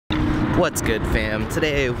What's good, fam?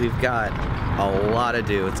 Today we've got a lot to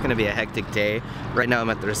do. It's gonna be a hectic day. Right now I'm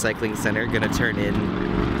at the recycling center, gonna turn in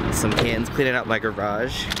some cans, cleaning out my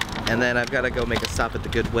garage, and then I've gotta go make a stop at the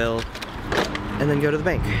Goodwill, and then go to the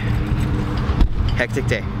bank. Hectic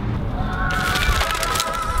day.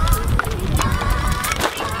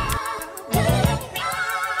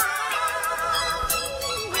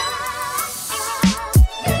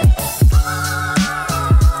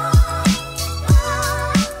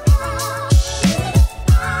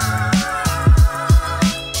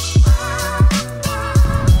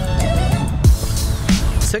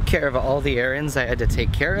 Took care of all the errands I had to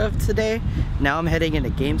take care of today. Now I'm heading into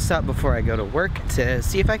GameStop before I go to work to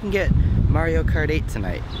see if I can get Mario Kart 8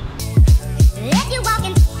 tonight.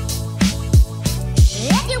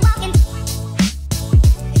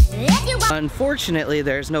 Unfortunately,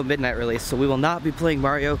 there's no midnight release, so we will not be playing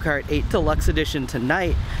Mario Kart 8 Deluxe Edition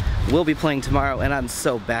tonight. We'll be playing tomorrow, and I'm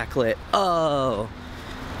so backlit. Oh!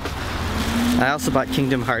 I also bought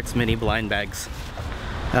Kingdom Hearts mini blind bags.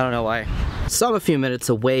 I don't know why. So I'm a few minutes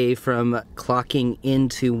away from clocking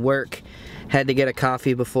into work. Had to get a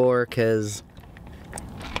coffee before because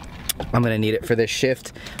I'm gonna need it for this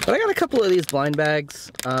shift. But I got a couple of these blind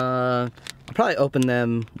bags. I'll probably open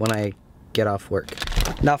them when I get off work.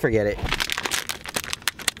 Now forget it.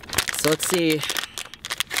 So let's see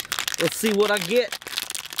what I get.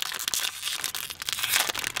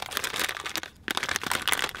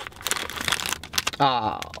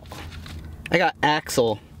 Oh, I got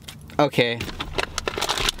Axel. Okay.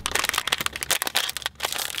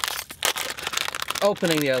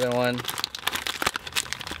 Opening the other one.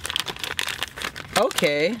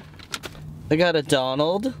 Okay. I got a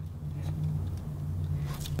Donald.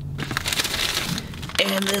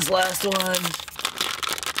 And this last one.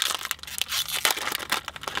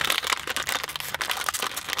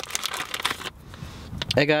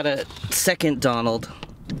 I got a second Donald.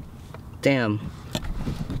 Damn.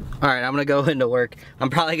 Alright, I'm gonna go into work.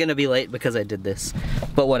 I'm probably gonna be late because I did this,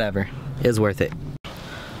 but whatever, it's worth it.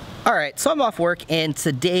 Alright, so I'm off work, and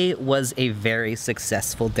today was a very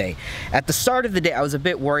successful day. At the start of the day, I was a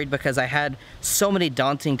bit worried because I had so many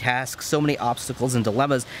daunting tasks, so many obstacles and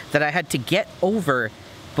dilemmas that I had to get over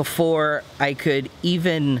before I could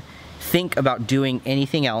even think about doing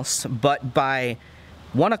anything else. But by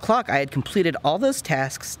 1 o'clock, I had completed all those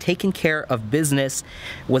tasks, taken care of business,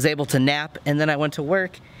 was able to nap, and then I went to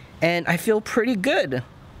work. And I feel pretty good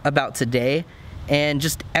about today and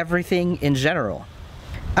just everything in general.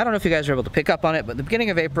 I don't know if you guys were able to pick up on it, but at the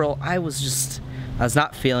beginning of April, I was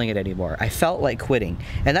not feeling it anymore. I felt like quitting.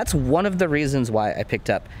 And that's one of the reasons why I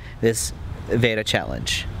picked up this Veda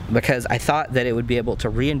challenge, because I thought that it would be able to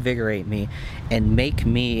reinvigorate me and make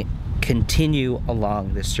me continue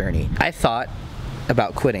along this journey. I thought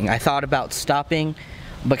about quitting. I thought about stopping,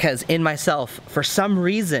 because in myself, for some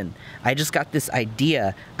reason, I just got this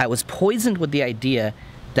idea. I was poisoned with the idea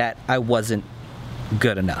that I wasn't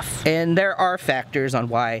good enough. And there are factors on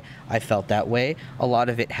why I felt that way. A lot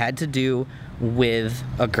of it had to do with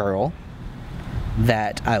a girl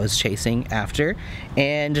that I was chasing after,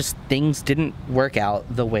 and just things didn't work out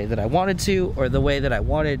the way that I wanted to, or the way that I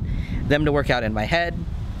wanted them to work out in my head.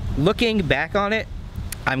 Looking back on it,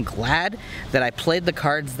 I'm glad that I played the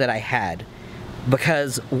cards that I had.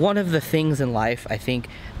 Because one of the things in life I think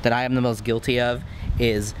that I am the most guilty of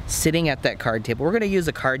is sitting at that card table. We're gonna use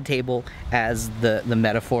a card table as the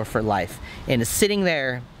metaphor for life. And sitting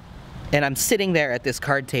there, and I'm sitting there at this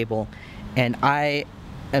card table, and I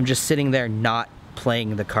am just sitting there not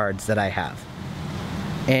playing the cards that I have.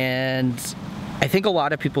 And I think a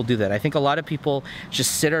lot of people do that. I think a lot of people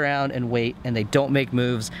just sit around and wait, and they don't make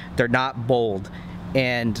moves. They're not bold.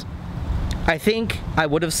 And I think I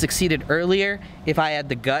would have succeeded earlier if I had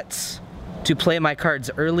the guts to play my cards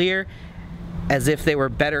earlier as if they were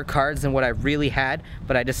better cards than what I really had,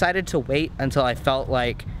 but I decided to wait until I felt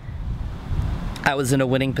like I was in a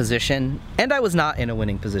winning position, and I was not in a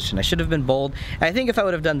winning position. I should have been bold. I think if I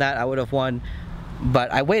would have done that, I would have won,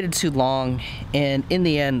 but I waited too long, and in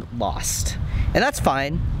the end, lost. And that's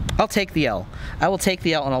fine. I'll take the L. I will take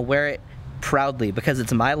the L, and I'll wear it proudly because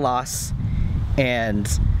it's my loss, and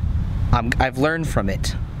I've learned from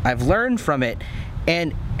it. I've learned from it,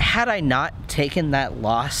 and had I not taken that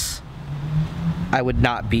loss, I would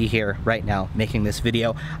not be here right now making this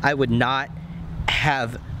video. I would not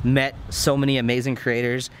have met so many amazing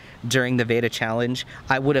creators during the Veda challenge.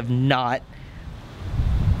 I would have not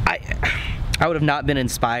been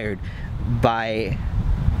inspired by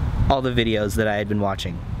all the videos that I had been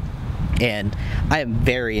watching. And I am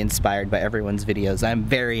very inspired by everyone's videos. I'm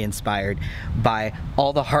very inspired by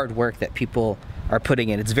all the hard work that people are putting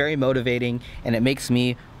in. It's very motivating, and it makes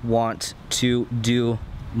me want to do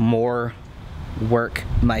more work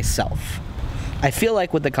myself. I feel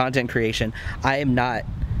like with the content creation, I am not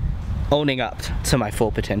owning up to my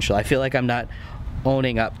full potential. I feel like I'm not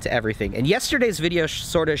owning up to everything. And yesterday's video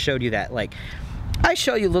sort of showed you that. Like, I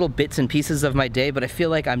show you little bits and pieces of my day, but I feel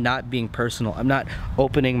like I'm not being personal. I'm not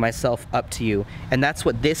opening myself up to you. And that's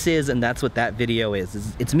what this is, and that's what that video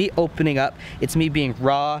is. It's me opening up. It's me being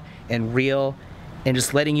raw and real and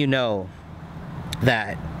just letting you know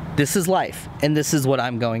that this is life, and this is what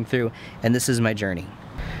I'm going through, and this is my journey.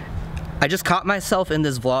 I just caught myself in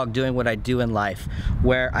this vlog doing what I do in life,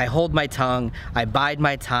 where I hold my tongue, I bide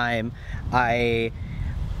my time, I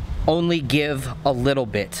only give a little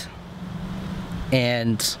bit.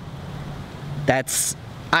 And that's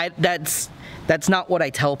not what I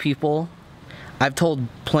tell people. I've told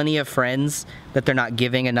plenty of friends that they're not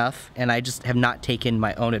giving enough, and I just have not taken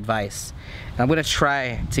my own advice. And I'm gonna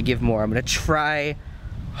try to give more. I'm gonna try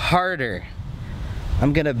harder.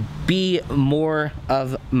 I'm gonna be more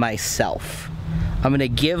of myself. I'm gonna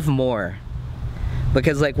give more.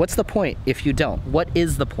 Because, like, what's the point if you don't? What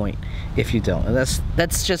is the point if you don't? And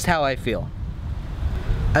that's just how I feel.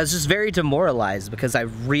 I was just very demoralized because I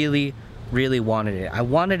really, really wanted it. I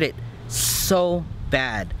wanted it so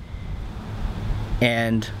bad.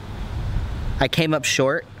 And I came up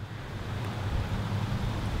short.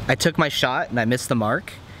 I took my shot and I missed the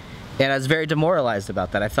mark. And I was very demoralized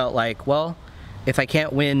about that. I felt like, well, if I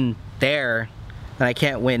can't win there, then I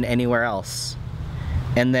can't win anywhere else.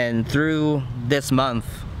 And then through this month,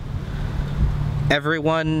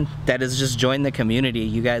 everyone that has just joined the community,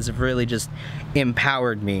 you guys have really just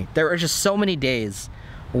empowered me. There were just so many days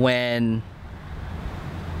when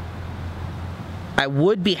I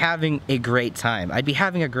would be having a great time. I'd be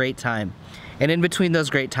having a great time. And in between those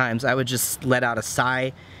great times, I would just let out a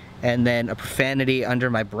sigh and then a profanity under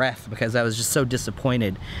my breath because I was just so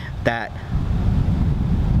disappointed that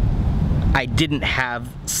I didn't have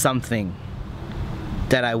something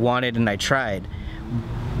that I wanted and I tried.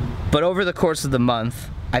 But over the course of the month,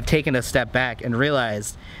 I've taken a step back and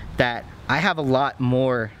realized that I have a lot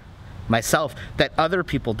more myself that other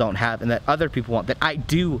people don't have and that other people want, that I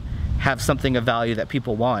do have something of value that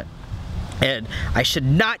people want. And I should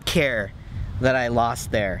not care that I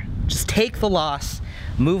lost there. Just take the loss,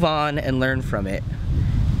 move on, and learn from it.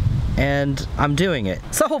 And I'm doing it.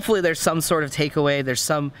 So hopefully there's some sort of takeaway, there's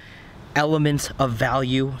some element of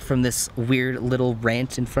value from this weird little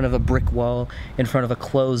rant in front of a brick wall, in front of a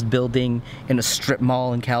closed building in a strip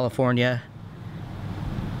mall in California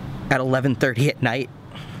at 11:30 at night.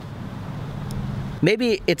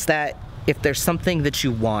 Maybe it's that if there's something that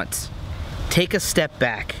you want, take a step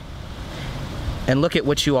back and look at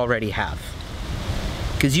what you already have.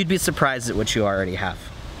 Because you'd be surprised at what you already have.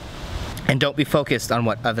 And don't be focused on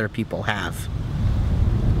what other people have.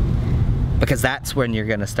 Because that's when you're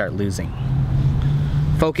gonna start losing.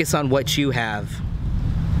 Focus on what you have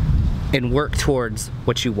and work towards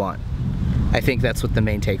what you want. I think that's what the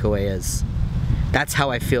main takeaway is. That's how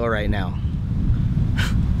I feel right now.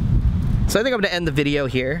 So I think I'm gonna end the video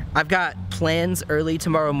here. I've got plans early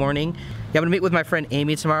tomorrow morning. Yeah, I'm gonna meet with my friend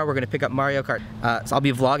Amy tomorrow. We're gonna pick up Mario Kart. So I'll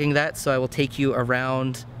be vlogging that, so I will take you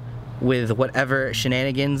around with whatever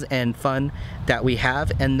shenanigans and fun that we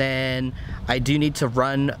have. And then I do need to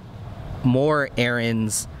run more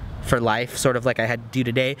errands for life, sort of like I had to do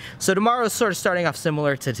today. So tomorrow is sort of starting off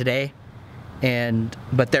similar to today,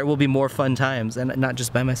 but there will be more fun times, and not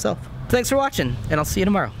just by myself. Thanks for watching, and I'll see you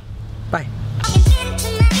tomorrow. Bye.